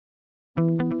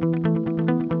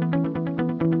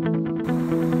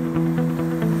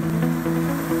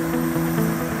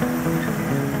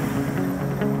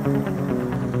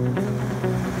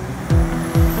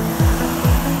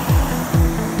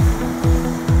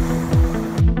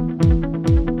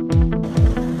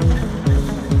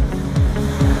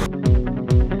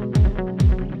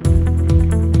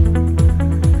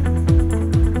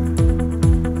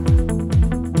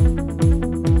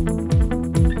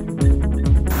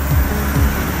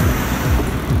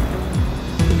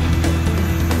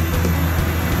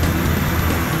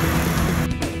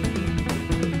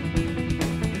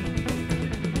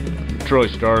Troy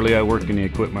Starley. I work in the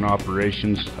equipment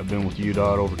operations. I've been with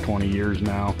UDOT over 20 years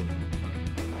now.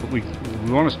 We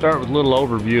want to start with a little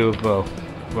overview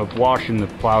of washing the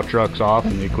plow trucks off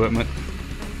and the equipment.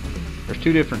 There's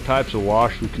two different types of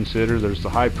wash we consider. There's the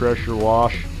high pressure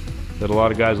wash that a lot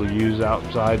of guys will use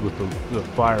outside with the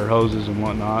fire hoses and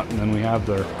whatnot, and then we have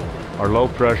our low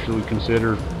pressure we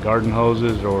consider garden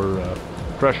hoses or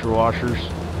pressure washers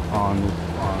on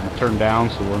turn down,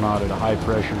 so we're not at a high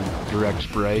pressure direct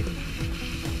spray.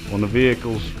 When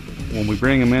we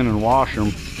bring them in and wash them,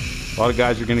 a lot of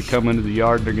guys are going to come into the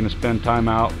yard, they're going to spend time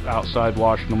outside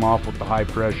washing them off with the high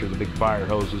pressure, the big fire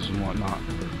hoses and whatnot.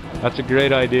 That's a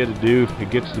great idea to do. It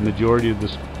gets the majority of the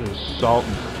salt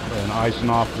and icing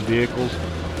off the vehicles.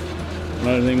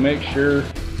 Another thing, make sure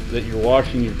that you're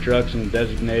washing your trucks in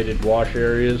designated wash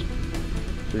areas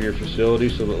for your facility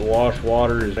so that the wash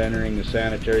water is entering the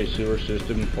sanitary sewer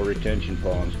system or retention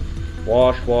ponds.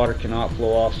 Wash water cannot flow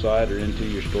offside or into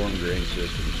your storm drain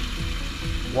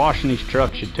systems. Washing these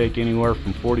trucks should take anywhere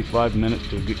from 45 minutes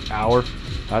to a good hour.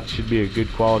 That should be a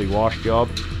good quality wash job.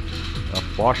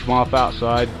 Wash them off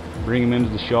outside, bring them into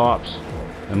the shops,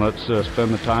 and let's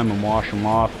spend the time and wash them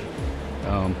off.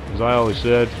 As I always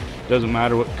said, it doesn't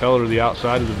matter what color the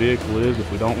outside of the vehicle is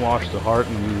if we don't wash the heart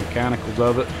and the mechanicals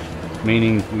of it,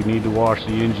 meaning we need to wash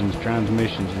the engines,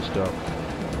 transmissions and stuff.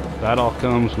 That all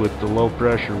comes with the low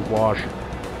pressure wash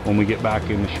when we get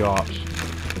back in the shops.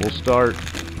 We'll start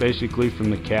basically from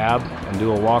the cab and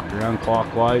do a walk around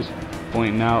clockwise,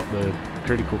 pointing out the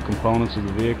critical components of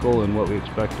the vehicle and what we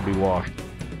expect to be washed.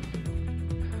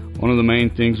 One of the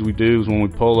main things we do is when we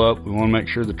pull up, we want to make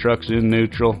sure the truck's in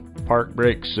neutral, park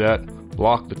brake set,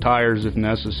 block the tires if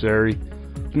necessary,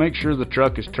 make sure the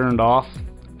truck is turned off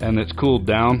and it's cooled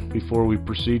down before we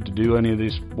proceed to do any of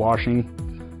this washing.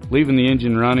 Leaving the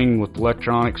engine running with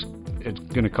electronics, it's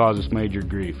going to cause us major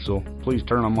grief, so please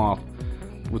turn them off.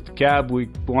 With the cab, we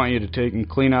want you to take and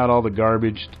clean out all the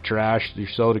garbage, the trash, your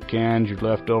soda cans, your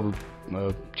leftover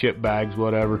chip bags,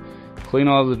 whatever. Clean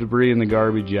all the debris and the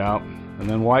garbage out, and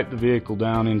then wipe the vehicle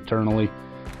down internally.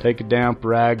 Take a damp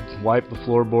rag, wipe the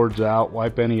floorboards out,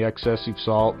 wipe any excessive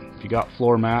salt. If you got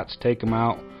floor mats, take them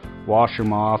out, wash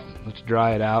them off. Let's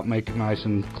dry it out, make it nice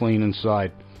and clean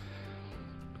inside.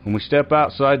 When we step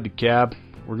outside the cab,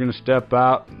 we're going to step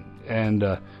out and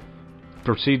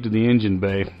proceed to the engine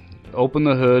bay. Open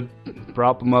the hood,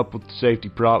 prop them up with the safety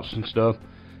props and stuff,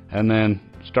 and then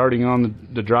starting on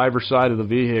the driver's side of the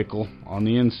vehicle, on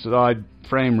the inside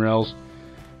frame rails,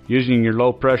 using your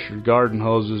low pressure garden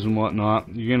hoses and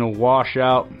whatnot, you're going to wash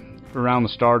out around the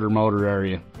starter motor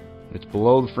area. It's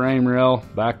below the frame rail,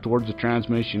 back towards the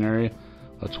transmission area.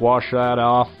 Let's wash that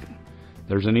off.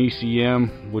 There's an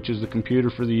ECM, which is the computer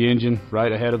for the engine,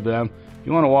 right ahead of them.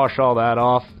 You want to wash all that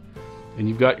off, and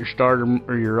you've got your starter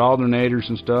or your alternators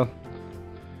and stuff.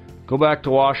 Go back to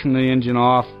washing the engine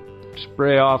off.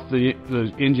 Spray off the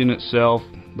engine itself,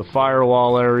 the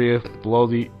firewall area below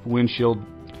the windshield.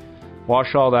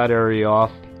 Wash all that area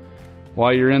off.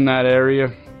 While you're in that area,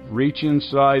 reach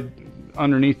inside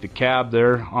underneath the cab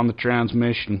there on the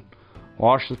transmission.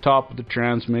 Wash the top of the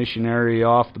transmission area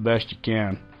off the best you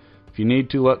can. If you need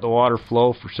to, let the water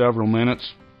flow for several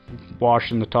minutes,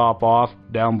 washing the top off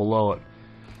down below it.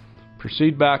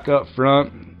 Proceed back up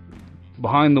front,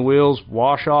 behind the wheels,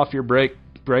 wash off your brake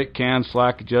cans,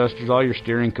 slack adjusters, all your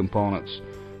steering components.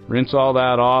 Rinse all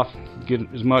that off, get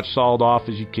as much salt off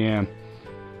as you can.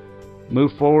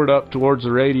 Move forward up towards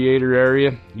the radiator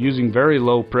area. Using very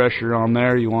low pressure on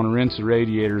there, you want to rinse the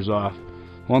radiators off.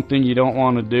 One thing you don't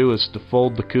want to do is to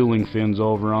fold the cooling fins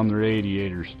over on the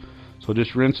radiators. So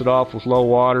just rinse it off with low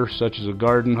water, such as a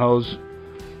garden hose.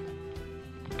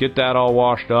 Get that all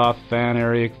washed off, fan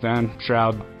area, fan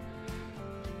shroud.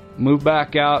 Move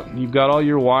back out, you've got all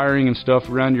your wiring and stuff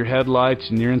around your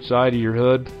headlights and your inside of your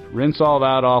hood. Rinse all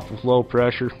that off with low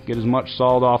pressure. Get as much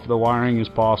salt off of the wiring as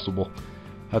possible.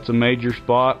 That's a major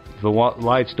spot. If the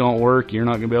lights don't work, you're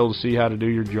not going to be able to see how to do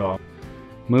your job.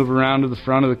 Move around to the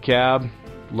front of the cab.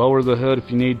 Lower the hood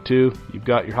if you need to. You've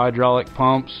got your hydraulic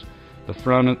pumps. the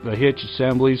front of the hitch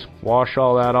assemblies, wash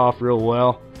all that off real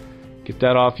well. Get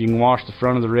that off, you can wash the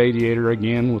front of the radiator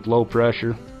again with low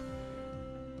pressure.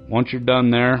 Once you're done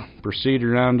there, proceed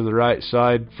around to the right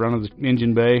side, front of the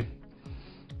engine bay.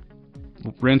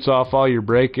 Rinse off all your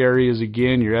brake areas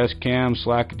again, your S-cam,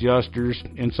 slack adjusters,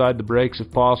 inside the brakes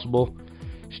if possible,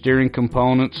 steering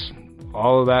components,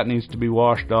 all of that needs to be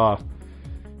washed off.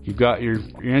 You've got your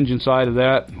engine side of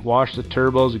that, wash the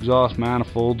turbos, exhaust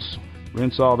manifolds,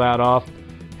 rinse all that off.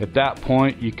 At that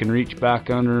point you can reach back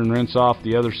under and rinse off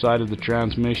the other side of the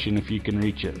transmission if you can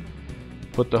reach it.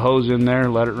 Put the hose in there,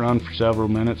 let it run for several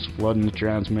minutes, flooding the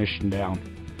transmission down.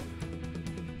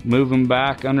 Moving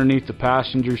back underneath the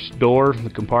passenger's door, the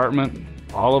compartment,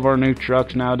 all of our new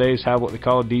trucks nowadays have what they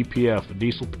call a DPF, a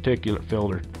diesel particulate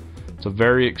filter. It's a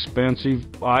very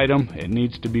expensive item. It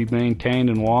needs to be maintained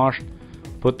and washed.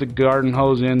 Put the garden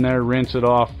hose in there, rinse it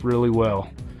off really well.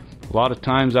 A lot of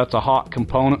times that's a hot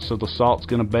component, so the salt's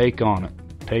going to bake on it.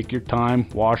 Take your time,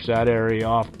 wash that area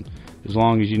off as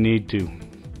long as you need to.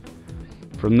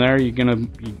 From there you're going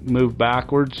to move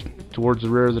backwards towards the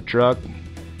rear of the truck.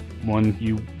 When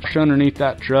you push underneath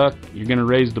that truck, you're going to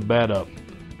raise the bed up.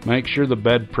 Make sure the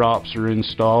bed props are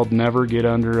installed. Never get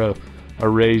under a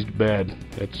raised bed.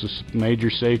 It's a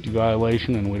major safety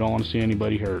violation and we don't want to see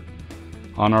anybody hurt.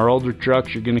 On our older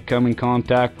trucks, you're going to come in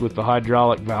contact with the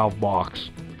hydraulic valve box.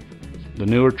 The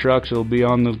newer trucks, it'll be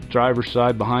on the driver's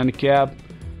side behind the cab.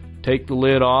 Take the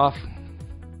lid off.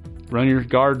 Run your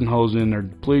garden hose in there.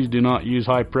 Please do not use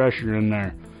high pressure in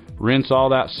there. Rinse all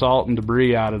that salt and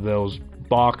debris out of those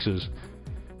boxes.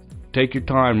 Take your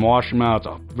time, wash them out. It's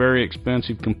a very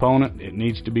expensive component. It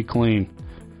needs to be clean.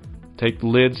 Take the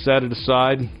lid, set it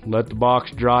aside, let the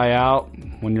box dry out.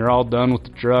 When you're all done with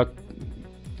the truck,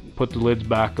 put the lids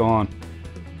back on.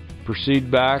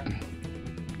 Proceed back.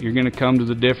 You're going to come to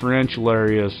the differential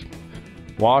areas.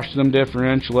 Wash them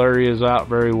differential areas out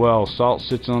very well. Salt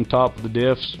sits on top of the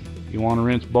diffs. You want to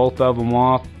rinse both of them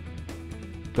off.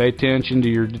 Pay attention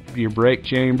to your brake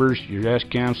chambers, your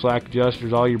S-cam, slack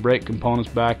adjusters, all your brake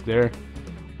components back there.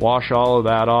 Wash all of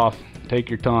that off. Take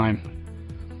your time.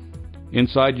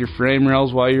 Inside your frame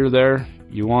rails while you're there,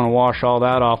 you want to wash all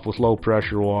that off with low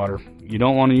pressure water. You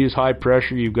don't want to use high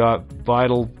pressure. You've got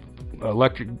vital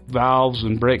electric valves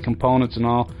and brake components and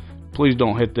all. Please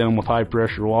don't hit them with high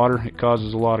pressure water. It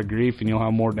causes a lot of grief and you'll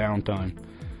have more downtime.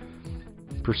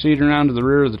 Proceed around to the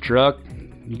rear of the truck.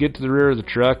 You get to the rear of the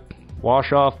truck,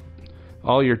 wash off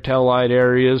all your tail light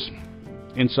areas.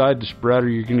 Inside the spreader,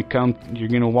 you're going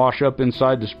to wash up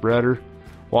inside the spreader.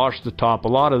 Wash the top. A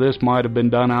lot of this might have been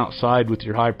done outside with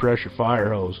your high pressure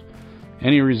fire hose.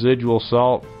 Any residual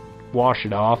salt, wash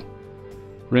it off.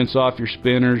 Rinse off your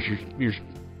spinners, your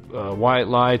white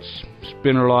lights,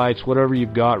 spinner lights, whatever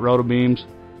you've got, rotobeams.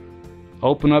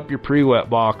 Open up your pre-wet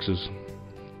boxes.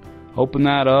 Open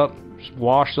that up,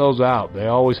 wash those out. They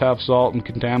always have salt and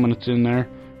contaminants in there.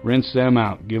 Rinse them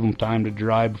out. Give them time to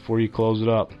dry before you close it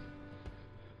up.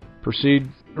 Proceed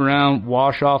around,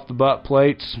 wash off the butt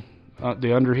plates,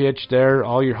 the under hitch there,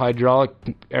 all your hydraulic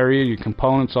area, your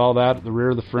components, all that at the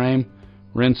rear of the frame.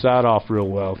 Rinse that off real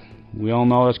well. We all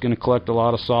know that's going to collect a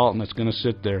lot of salt and it's going to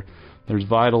sit there. There's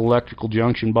vital electrical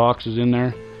junction boxes in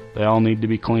there. They all need to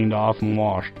be cleaned off and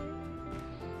washed.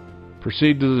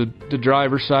 Proceed to the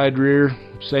driver's side rear.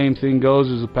 Same thing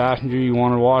goes as the passenger. You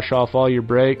want to wash off all your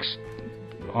brakes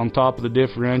on top of the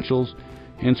differentials,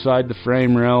 inside the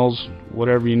frame rails,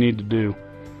 whatever you need to do.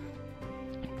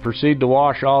 Proceed to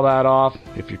wash all that off.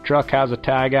 If your truck has a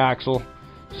tag axle,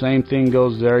 same thing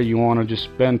goes there. You want to just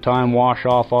spend time, wash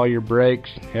off all your brakes,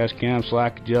 S-cam,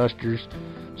 slack adjusters,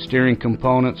 steering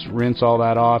components, rinse all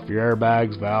that off, your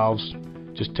airbags, valves.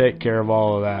 Just take care of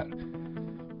all of that.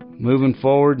 Moving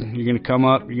forward, you're going to come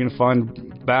up, you're going to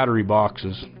find battery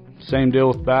boxes. Same deal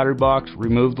with battery box.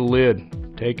 Remove the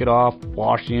lid, take it off,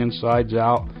 wash the insides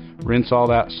out, rinse all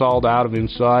that salt out of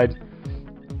inside.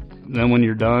 Then when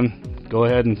you're done, go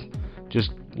ahead and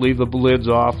just leave the lids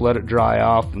off, let it dry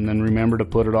off, and then remember to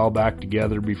put it all back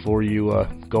together before you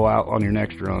go out on your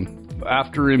next run.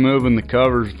 After removing the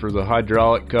covers for the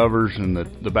hydraulic covers and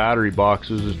the battery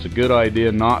boxes, it's a good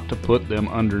idea not to put them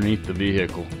underneath the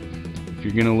vehicle. If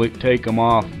you're going to take them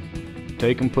off,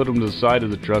 put them to the side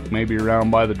of the truck, maybe around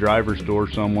by the driver's door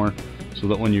somewhere, so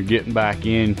that when you're getting back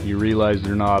in, you realize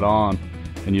they're not on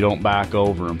and you don't back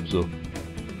over them. So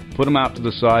put them out to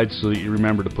the side so that you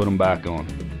remember to put them back on.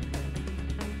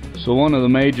 So one of the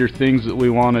major things that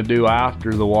we want to do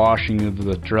after the washing of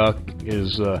the truck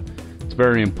is, it's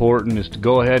very important, is to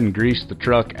go ahead and grease the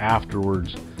truck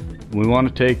afterwards. We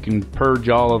want to take and purge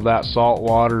all of that salt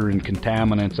water and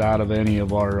contaminants out of any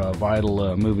of our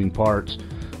vital moving parts.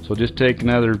 So just take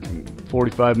another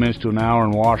 45 minutes to an hour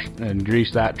and wash and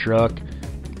grease that truck,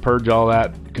 purge all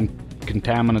that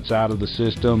contaminants out of the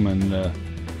system, and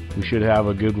we should have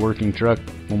a good working truck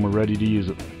when we're ready to use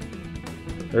it.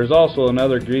 There's also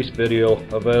another grease video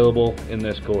available in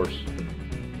this course.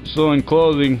 So in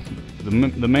closing,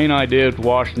 the main idea of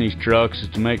washing these trucks is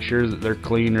to make sure that they're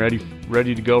clean,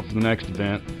 ready to go for the next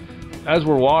event. As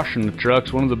we're washing the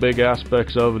trucks, one of the big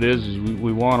aspects of it is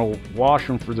we want to wash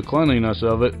them for the cleanliness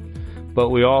of it, but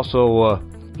we also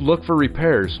look for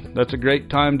repairs. That's a great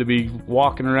time to be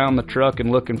walking around the truck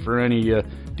and looking for any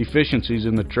deficiencies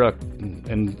in the truck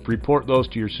and report those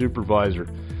to your supervisor.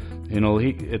 You know,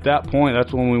 at that point,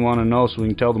 that's when we want to know, so we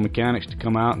can tell the mechanics to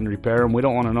come out and repair them. We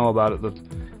don't want to know about it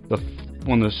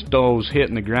when the stove's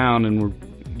hitting the ground and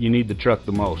you need the truck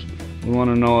the most. We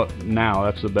want to know it now.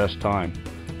 That's the best time.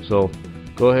 So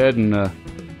go ahead and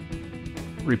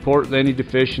report any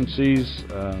deficiencies.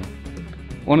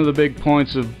 One of the big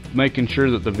points of making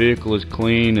sure that the vehicle is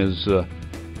clean is,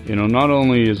 you know, not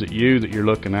only is it you that you're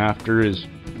looking after, is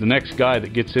the next guy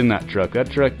that gets in that truck. That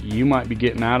truck you might be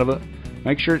getting out of it,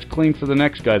 make sure it's clean for the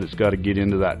next guy that's got to get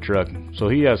into that truck, so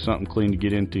he has something clean to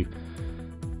get into.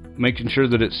 Making sure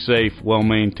that it's safe, well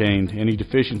maintained. Any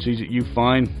deficiencies that you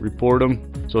find, report them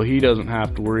so he doesn't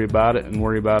have to worry about it and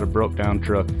worry about a broke down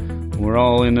truck. We're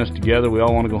all in this together. We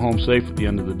all want to go home safe at the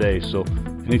end of the day, so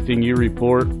anything you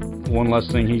report, one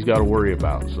less thing he's got to worry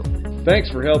about. So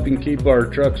thanks for helping keep our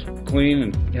trucks clean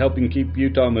and helping keep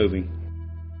Utah moving.